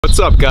What's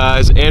up,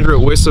 guys? Andrew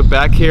at WISA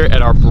back here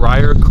at our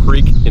Briar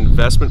Creek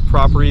investment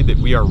property that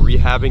we are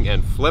rehabbing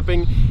and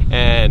flipping,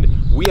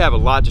 and we have a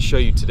lot to show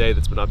you today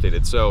that's been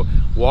updated. So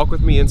walk with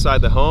me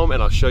inside the home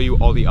and I'll show you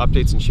all the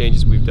updates and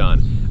changes we've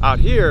done. Out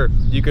here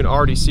you can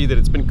already see that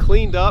it's been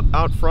cleaned up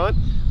out front.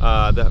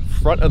 The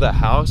front of the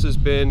house has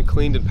been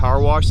cleaned and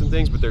power washed and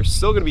things, but there's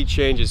still going to be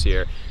changes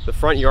here. The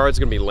front yard is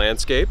going to be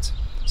landscaped,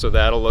 so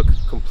that'll look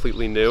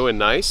completely new and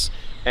nice,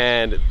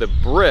 and the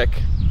brick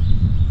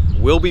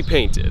will be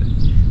painted.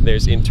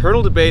 There's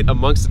internal debate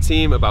amongst the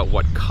team about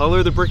what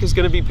color the brick is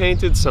going to be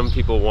painted. Some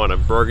people want a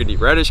burgundy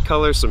reddish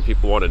color, some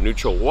people want a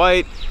neutral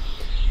white.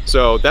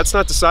 So that's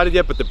not decided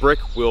yet, but the brick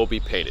will be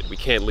painted. We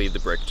can't leave the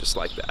brick just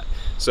like that.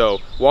 So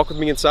walk with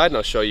me inside and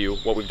I'll show you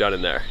what we've done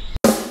in there.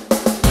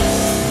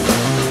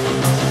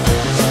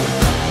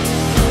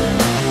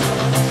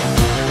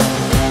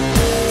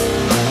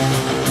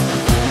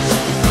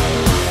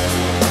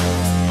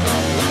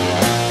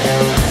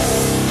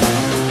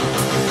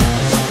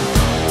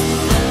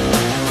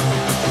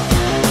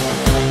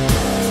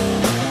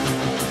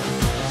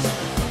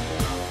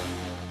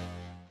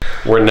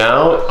 We're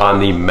now on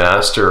the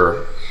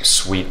master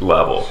suite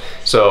level.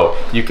 So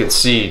you can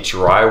see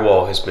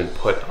drywall has been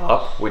put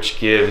up, which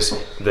gives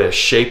the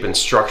shape and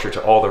structure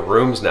to all the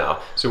rooms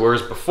now. So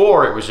whereas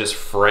before it was just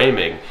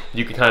framing,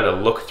 you could kind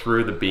of look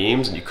through the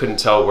beams and you couldn't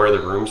tell where the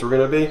rooms were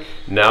gonna be.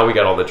 Now we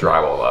got all the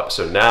drywall up.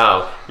 So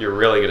now you're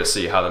really gonna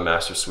see how the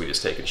master suite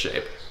is taking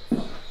shape.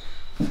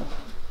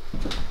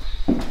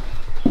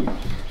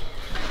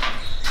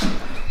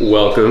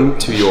 Welcome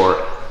to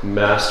your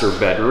master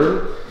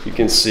bedroom. You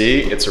can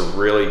see it's a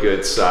really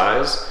good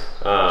size.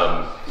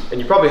 And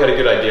you probably had a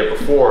good idea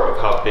before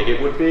of how big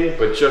it would be,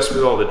 but just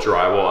with all the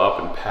drywall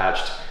up and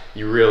patched,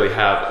 you really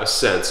have a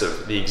sense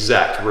of the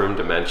exact room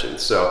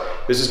dimensions. So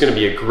this is gonna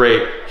be a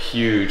great,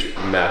 huge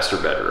master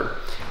bedroom.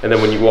 And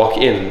then when you walk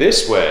in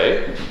this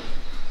way,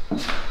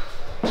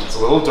 it's a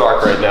little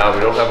dark right now, we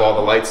don't have all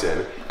the lights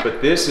in,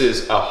 but this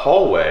is a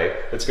hallway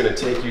that's gonna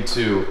take you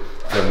to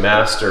the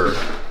master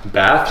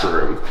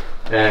bathroom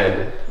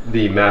and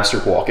the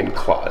master walk-in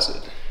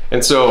closet.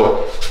 And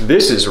so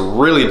this is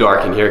really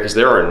dark in here because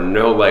there are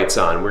no lights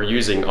on. We're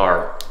using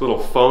our little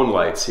phone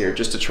lights here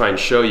just to try and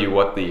show you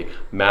what the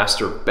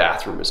master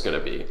bathroom is going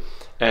to be.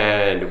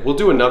 And we'll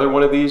do another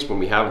one of these when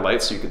we have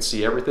lights so you can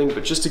see everything.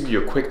 But just to give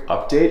you a quick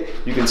update,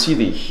 you can see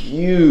the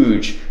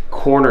huge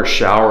corner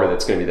shower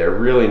that's going to be there.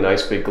 Really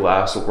nice big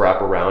glass will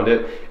wrap around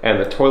it. And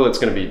the toilet's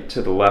going to be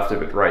to the left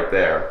of it right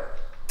there.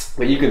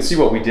 But you can see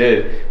what we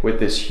did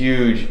with this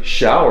huge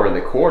shower in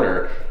the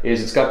corner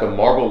is it's got the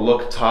marble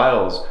look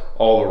tiles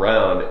all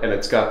around, and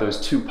it's got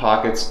those two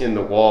pockets in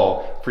the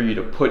wall for you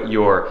to put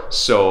your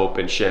soap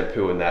and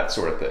shampoo and that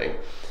sort of thing.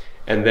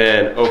 And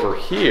then over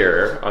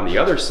here on the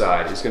other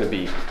side is going to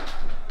be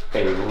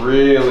a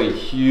really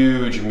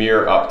huge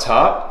mirror up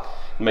top,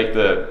 make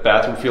the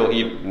bathroom feel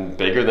even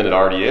bigger than it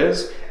already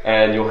is,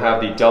 and you'll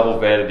have the double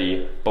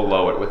vanity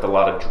below it with a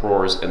lot of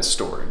drawers and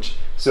storage.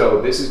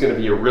 So this is going to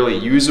be a really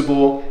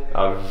usable,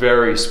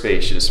 very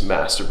spacious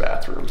master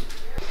bathroom.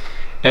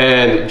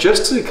 And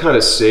just to kind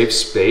of save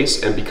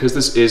space, and because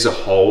this is a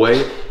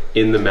hallway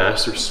in the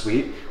master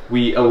suite,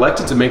 we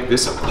elected to make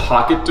this a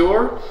pocket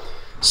door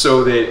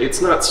so that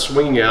it's not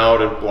swinging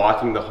out and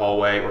blocking the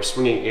hallway or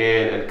swinging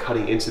in and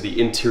cutting into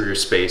the interior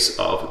space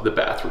of the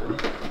bathroom.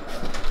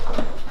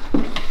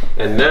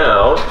 And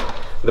now,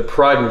 the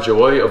pride and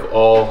joy of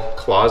all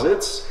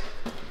closets,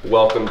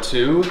 welcome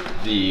to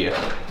the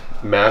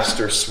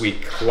master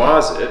suite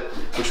closet,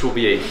 which will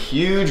be a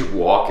huge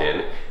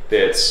walk-in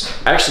that's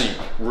actually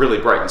really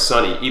bright and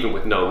sunny even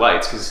with no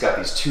lights because it's got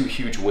these two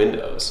huge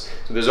windows.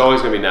 So there's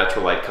always going to be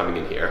natural light coming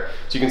in here.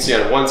 So you can see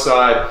on one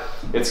side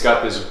it's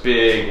got this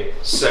big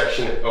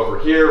section over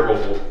here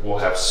where we'll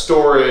have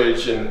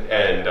storage and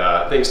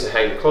things to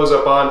hang the clothes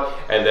up on,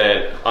 and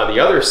then on the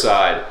other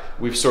side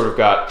we've sort of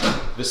got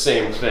the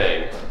same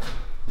thing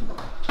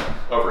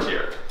over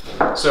here.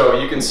 So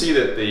you can see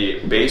that the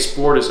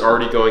baseboard is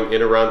already going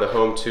in around the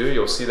home too.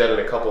 You'll see that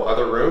in a couple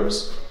other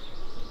rooms.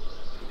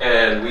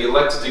 And we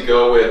elected to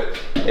go with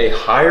a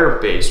higher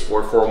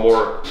baseboard for a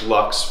more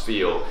luxe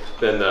feel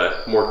than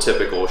the more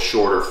typical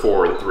shorter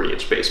 4 and 3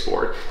 inch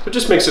baseboard. It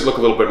just makes it look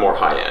a little bit more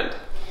high end.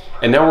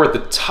 And now we're at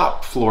the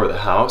top floor of the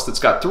house that's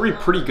got 3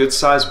 pretty good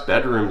sized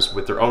bedrooms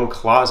with their own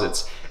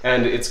closets,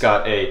 and it's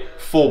got a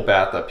full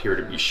bath up here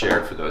to be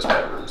shared for those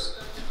bedrooms.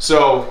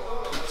 So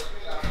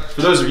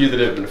for those of you that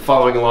have been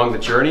following along the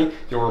journey,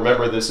 you'll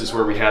remember this is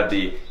where we had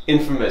the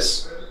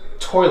infamous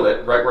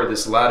toilet right where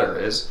this ladder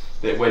is,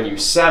 that when you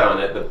sat on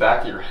it, the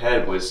back of your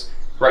head was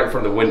right in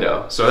front of the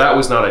window. So that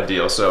was not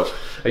ideal. So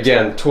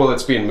again,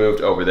 toilet's being moved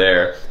over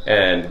there,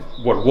 and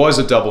what was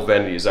a double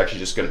vanity is actually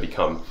just going to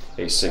become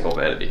a single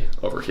vanity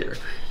over here.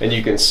 And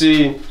you can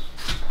see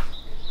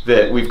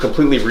that we've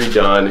completely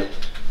redone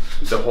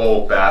the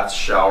whole bath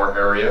shower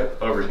area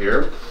over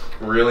here.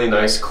 Really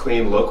nice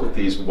clean look with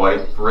these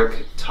white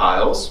brick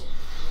tiles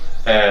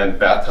and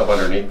bathtub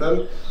underneath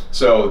them.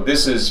 So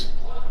this is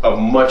a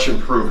much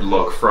improved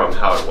look from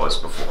how it was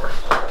before.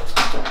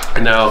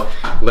 And now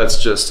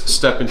let's just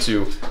step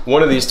into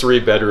one of these 3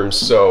 bedrooms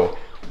so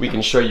we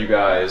can show you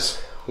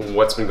guys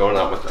what's been going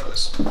on with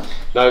those.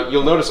 Now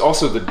you'll notice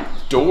also the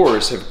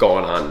doors have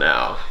gone on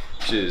now,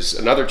 which is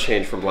another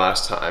change from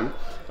last time.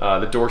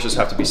 The doors just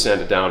have to be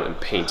sanded down and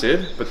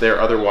painted, but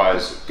they're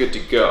otherwise good to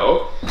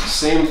go.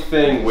 Same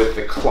thing with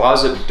the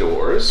closet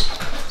doors.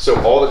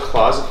 So all the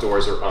closet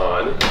doors are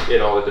on in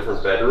all the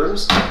different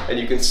bedrooms. And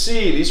you can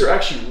see these are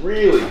actually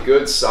really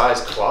good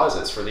sized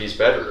closets for these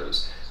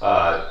bedrooms.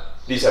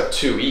 These have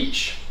 2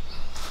 each.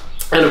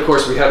 And of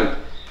course we haven't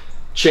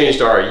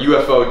changed our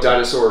UFO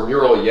dinosaur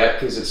mural yet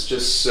because it's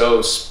just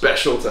so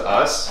special to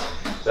us.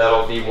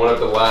 That'll be one of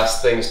the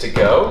last things to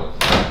go.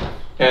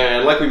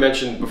 And like we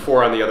mentioned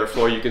before on the other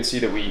floor, you can see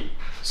that we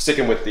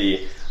sticking with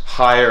the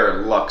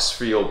higher Lux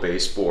feel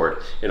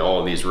baseboard in all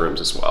of these rooms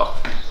as well.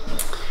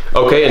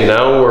 Okay, and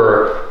now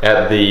we're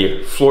at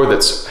the floor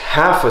that's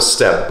half a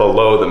step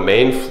below the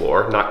main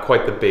floor, not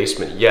quite the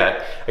basement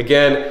yet.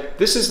 Again,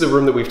 this is the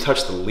room that we've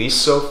touched the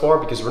least so far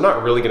because we're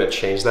not really gonna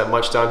change that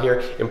much down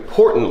here.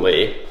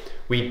 Importantly,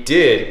 we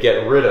did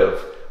get rid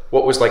of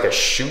what was like a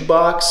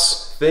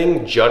shoebox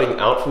thing jutting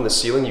out from the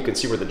ceiling. You can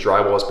see where the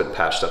drywall has been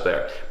patched up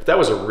there. But that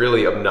was a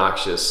really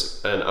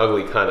obnoxious and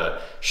ugly kind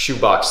of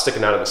shoebox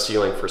sticking out of the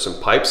ceiling for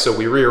some pipes. So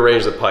we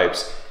rearranged the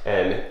pipes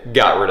and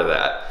got rid of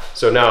that.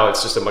 So now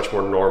it's just a much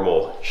more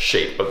normal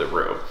shape of the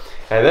room.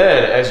 And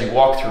then as you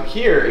walk through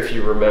here, if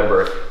you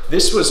remember,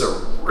 this was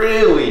a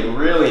really,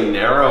 really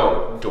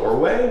narrow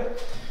doorway.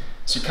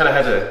 So you kind of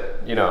had to,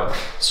 you know,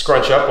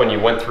 scrunch up when you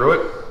went through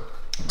it.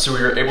 So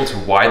we were able to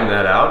widen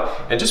that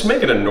out and just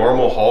make it a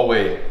normal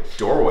hallway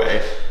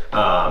doorway.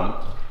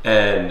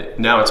 And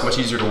now it's much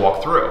easier to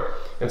walk through.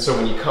 And so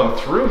when you come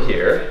through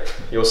here,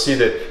 you'll see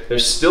that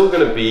there's still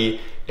gonna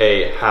be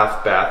a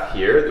half bath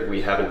here that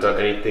we haven't done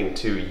anything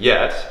to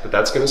yet, but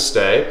that's gonna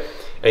stay.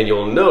 And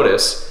you'll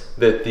notice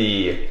that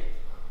the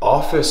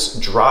office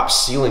drop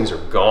ceilings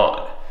are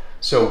gone.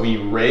 So we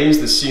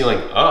raised the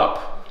ceiling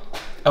up,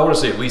 I wanna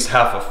say at least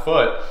half a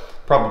foot,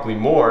 probably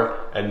more,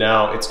 and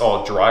now it's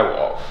all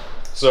drywall.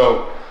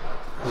 So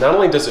not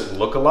only does it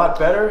look a lot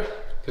better,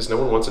 because no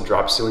one wants a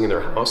drop ceiling in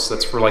their house,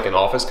 that's for like an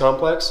office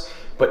complex,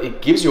 but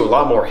it gives you a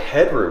lot more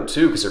headroom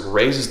too, because it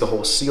raises the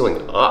whole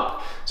ceiling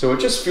up. So it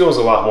just feels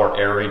a lot more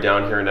airy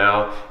down here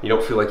now. You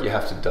don't feel like you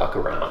have to duck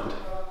around.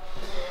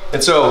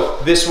 And so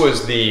this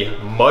was the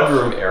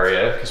mudroom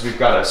area, because we've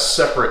got a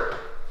separate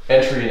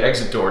entry and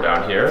exit door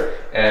down here,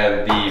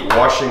 and the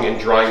washing and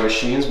drying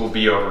machines will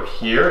be over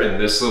here in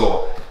this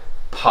little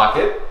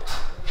pocket.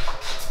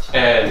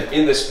 And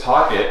in this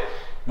pocket,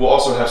 we'll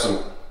also have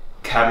some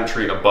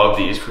cabinetry above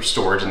these for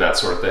storage and that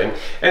sort of thing.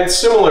 And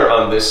similar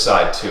on this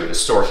side too, to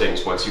store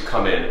things once you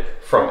come in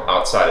from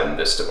outside in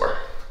this door.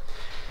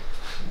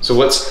 So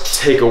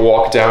let's take a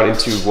walk down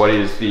into what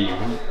is the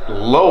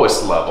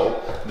lowest level,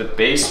 the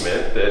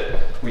basement,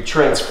 that we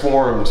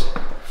transformed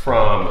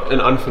from an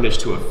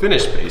unfinished to a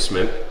finished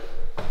basement.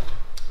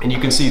 And you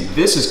can see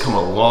this has come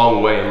a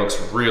long way and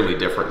looks really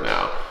different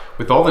now.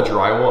 With all the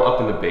drywall up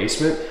in the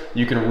basement,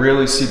 you can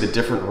really see the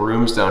different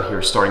rooms down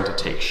here starting to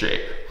take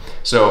shape.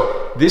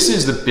 So this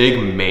is the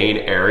big main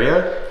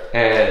area,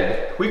 and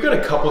we've got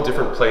a couple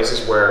different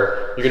places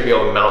where you're gonna be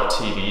able to mount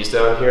TVs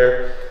down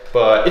here.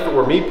 But if it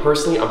were me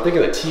personally, I'm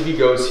thinking the TV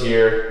goes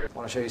here. I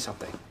want to show you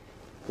something.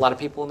 A lot of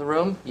people in the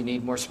room, you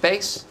need more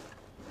space.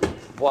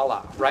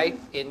 Voila, right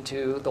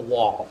into the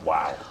wall.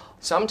 Wow.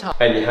 Sometimes.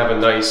 And you have a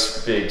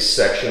nice big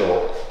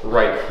sectional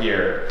right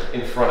here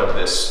in front of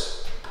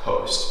this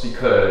post,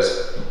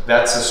 because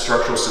that's a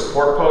structural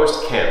support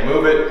post, can't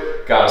move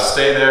it, gotta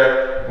stay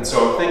there. And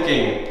so I'm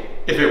thinking,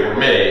 if it were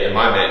me in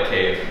my man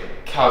cave,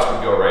 couch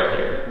would go right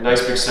here.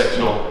 Nice big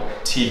sectional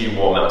TV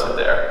wall mounted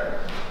there.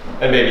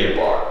 And maybe a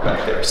bar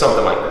back there,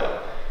 something like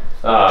that.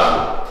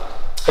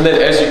 And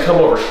then as you come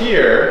over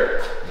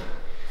here,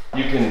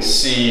 you can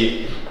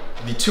see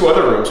the 2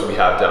 other rooms that we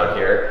have down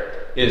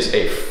here is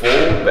a full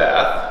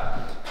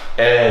bath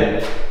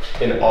and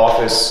an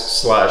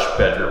office /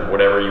 bedroom,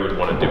 whatever you would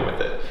want to do with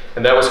it.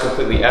 And that was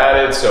completely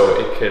added, so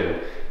it can,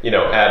 you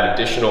know, add an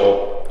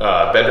additional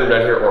bedroom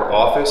down here or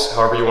office,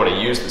 however you want to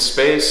use the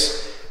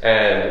space.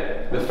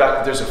 And the fact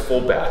that there's a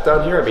full bath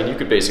down here, I mean, you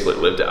could basically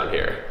live down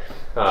here.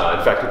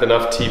 In fact, with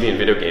enough TV and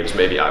video games,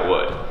 maybe I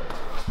would.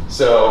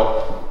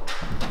 So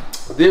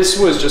this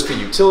was just the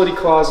utility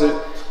closet.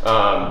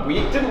 We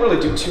didn't really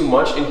do too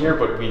much in here,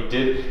 but we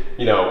did,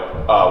 you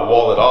know,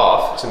 wall it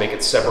off to make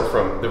it separate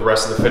from the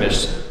rest of the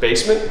finished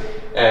basement.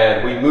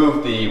 And we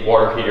moved the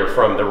water heater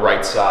from the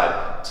right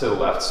side to the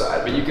left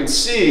side. But you can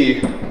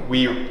see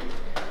we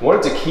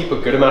wanted to keep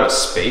a good amount of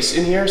space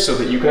in here so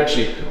that you can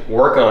actually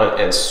work on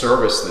and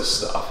service this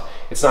stuff.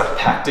 It's not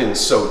packed in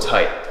so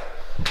tight.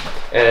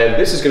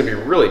 And this is going to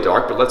be really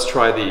dark, but let's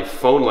try the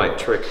phone light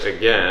trick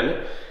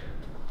again.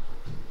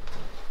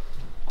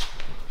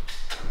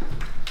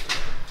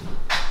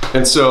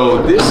 And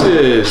so this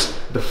is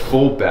the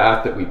full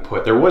bath that we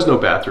put. There was no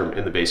bathroom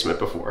in the basement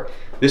before.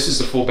 This is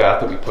the full bath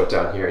that we put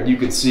down here. And you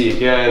can see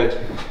again,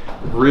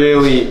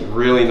 really,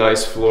 really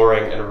nice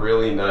flooring and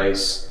really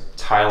nice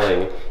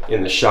tiling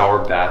in the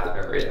shower bath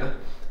area.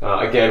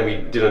 Again, we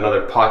did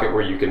another pocket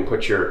where you can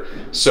put your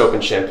soap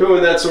and shampoo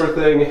and that sort of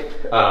thing.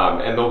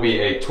 And there'll be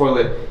a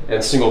toilet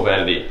and single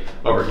vanity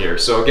over here.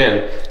 So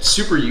again,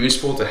 super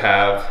useful to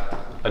have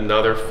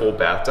another full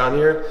bath down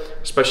here,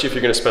 especially if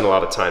you're gonna spend a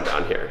lot of time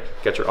down here.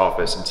 Get your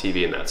office and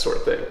TV and that sort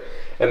of thing.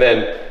 And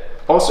then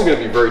also gonna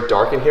be very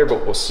dark in here,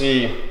 but we'll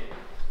see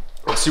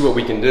what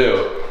we can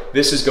do.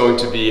 This is going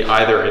to be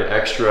either an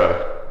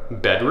extra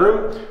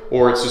bedroom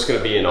or it's just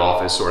gonna be an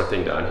office sort of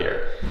thing down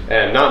here.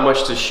 And not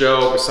much to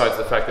show besides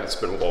the fact that it's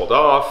been walled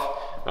off.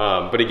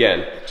 But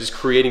again, just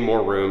creating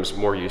more rooms,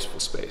 more useful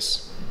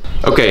space.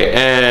 Okay,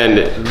 and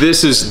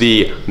this is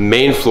the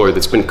main floor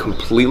that's been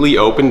completely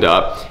opened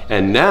up.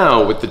 And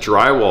now with the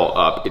drywall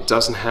up, it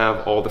doesn't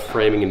have all the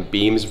framing and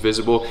beams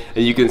visible,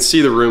 and you can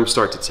see the room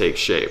start to take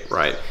shape,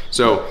 right?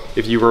 So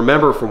if you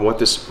remember from what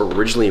this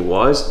originally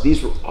was,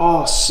 these were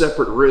all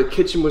separate. The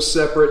kitchen was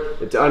separate,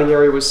 the dining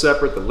area was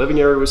separate, the living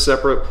area was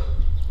separate.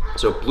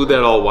 So blew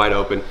that all wide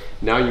open.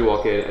 Now you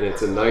walk in and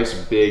it's a nice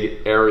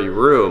big airy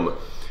room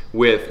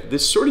with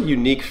this sort of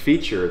unique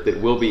feature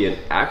that will be an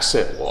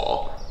accent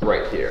wall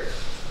right here.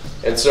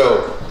 And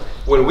so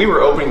when we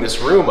were opening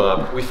this room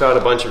up, we found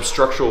a bunch of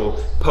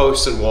structural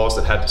posts and walls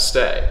that had to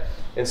stay.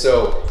 And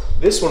so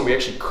this one we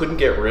actually couldn't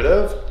get rid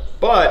of,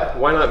 but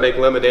why not make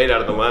lemonade out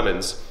of the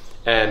lemons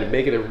and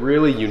make it a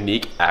really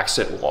unique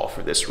accent wall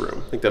for this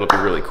room? I think that'll be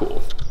really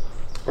cool.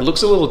 It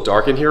looks a little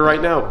dark in here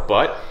right now,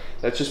 but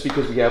that's just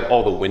because we have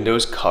all the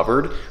windows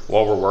covered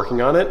while we're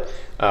working on it.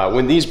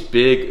 When these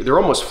they're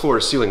almost floor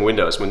to ceiling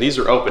windows, when these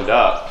are opened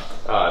up,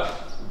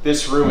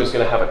 this room is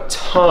gonna have a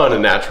ton of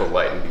natural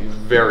light and be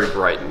very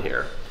bright in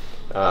here.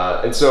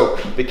 And so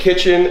the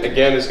kitchen,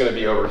 again, is gonna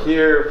be over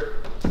here.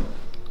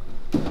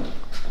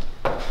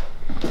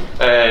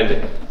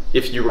 And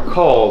if you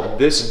recall,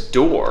 this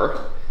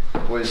door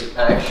was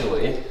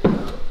actually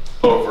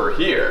over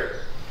here.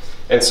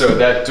 And so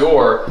that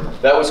door,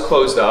 that was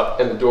closed up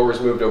and the door was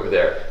moved over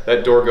there.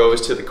 That door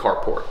goes to the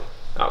carport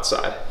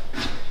outside.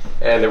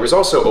 And there was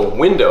also a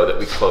window that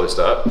we closed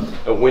up,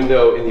 a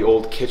window in the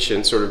old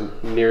kitchen, sort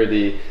of near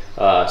the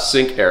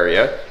sink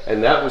area,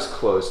 and that was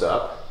closed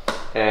up.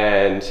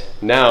 And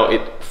now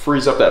it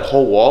frees up that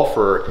whole wall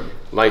for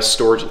nice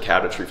storage and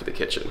cabinetry for the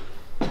kitchen.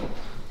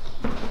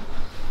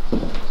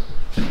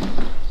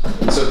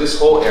 So this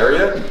whole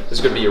area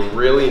is going to be a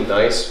really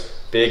nice,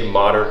 big,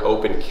 modern,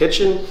 open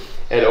kitchen.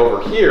 And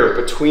over here,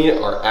 between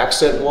our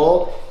accent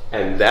wall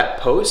and that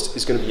post,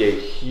 is going to be a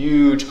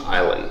huge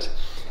island.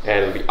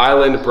 And it'll be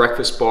island,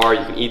 breakfast bar,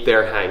 you can eat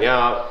there, hang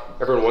out.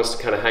 Everyone wants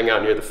to kind of hang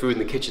out near the food in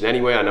the kitchen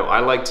anyway, I know I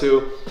like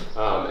to.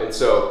 And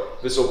so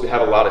this will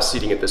have a lot of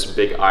seating at this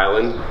big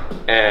island.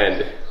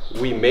 And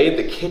we made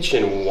the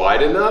kitchen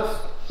wide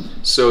enough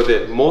so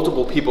that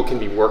multiple people can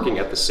be working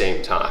at the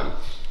same time.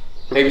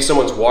 Maybe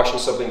someone's washing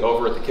something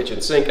over at the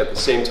kitchen sink at the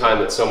same time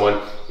that someone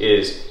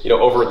is,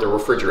 over at the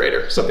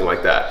refrigerator, something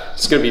like that.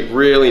 It's gonna be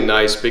really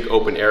nice, big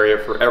open area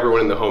for everyone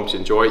in the home to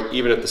enjoy,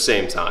 even at the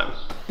same time.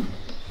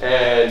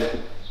 And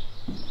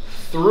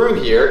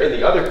through here in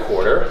the other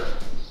corner,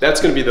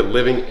 that's gonna be the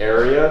living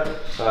area.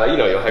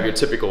 You'll have your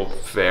typical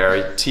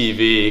fare,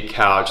 TV,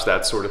 couch,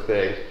 that sort of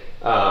thing.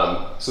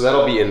 So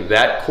that'll be in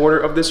that corner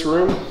of this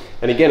room.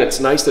 And again, it's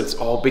nice that it's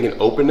all big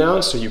and open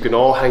now, so you can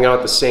all hang out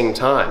at the same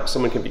time.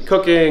 Someone can be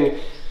cooking,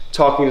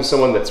 talking to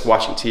someone that's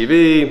watching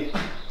TV.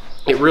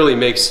 It really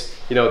makes,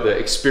 the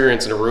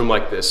experience in a room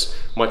like this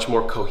much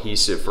more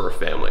cohesive for a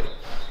family.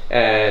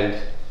 And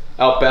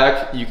out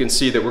back, you can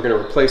see that we're gonna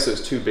replace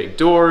those two big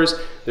doors.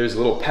 There's a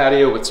little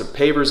patio with some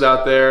pavers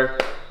out there.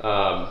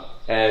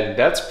 And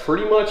that's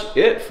pretty much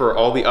it for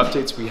all the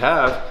updates we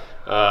have.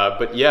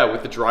 But yeah,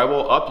 with the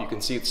drywall up, you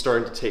can see it's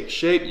starting to take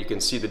shape. You can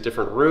see the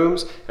different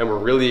rooms, and we're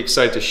really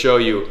excited to show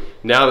you,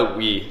 now that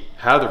we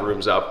have the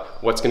rooms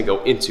up, what's gonna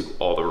go into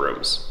all the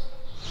rooms.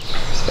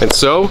 And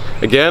so,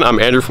 again, I'm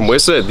Andrew from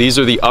WISA. These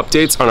are the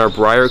updates on our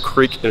Briar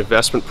Creek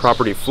investment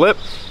property flip,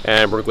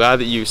 and we're glad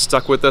that you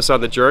stuck with us on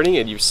the journey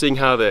and you've seen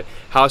how the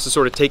house is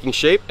sort of taking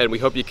shape, and we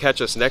hope you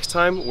catch us next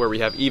time where we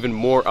have even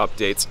more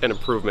updates and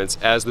improvements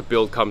as the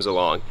build comes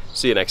along.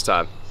 See you next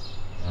time.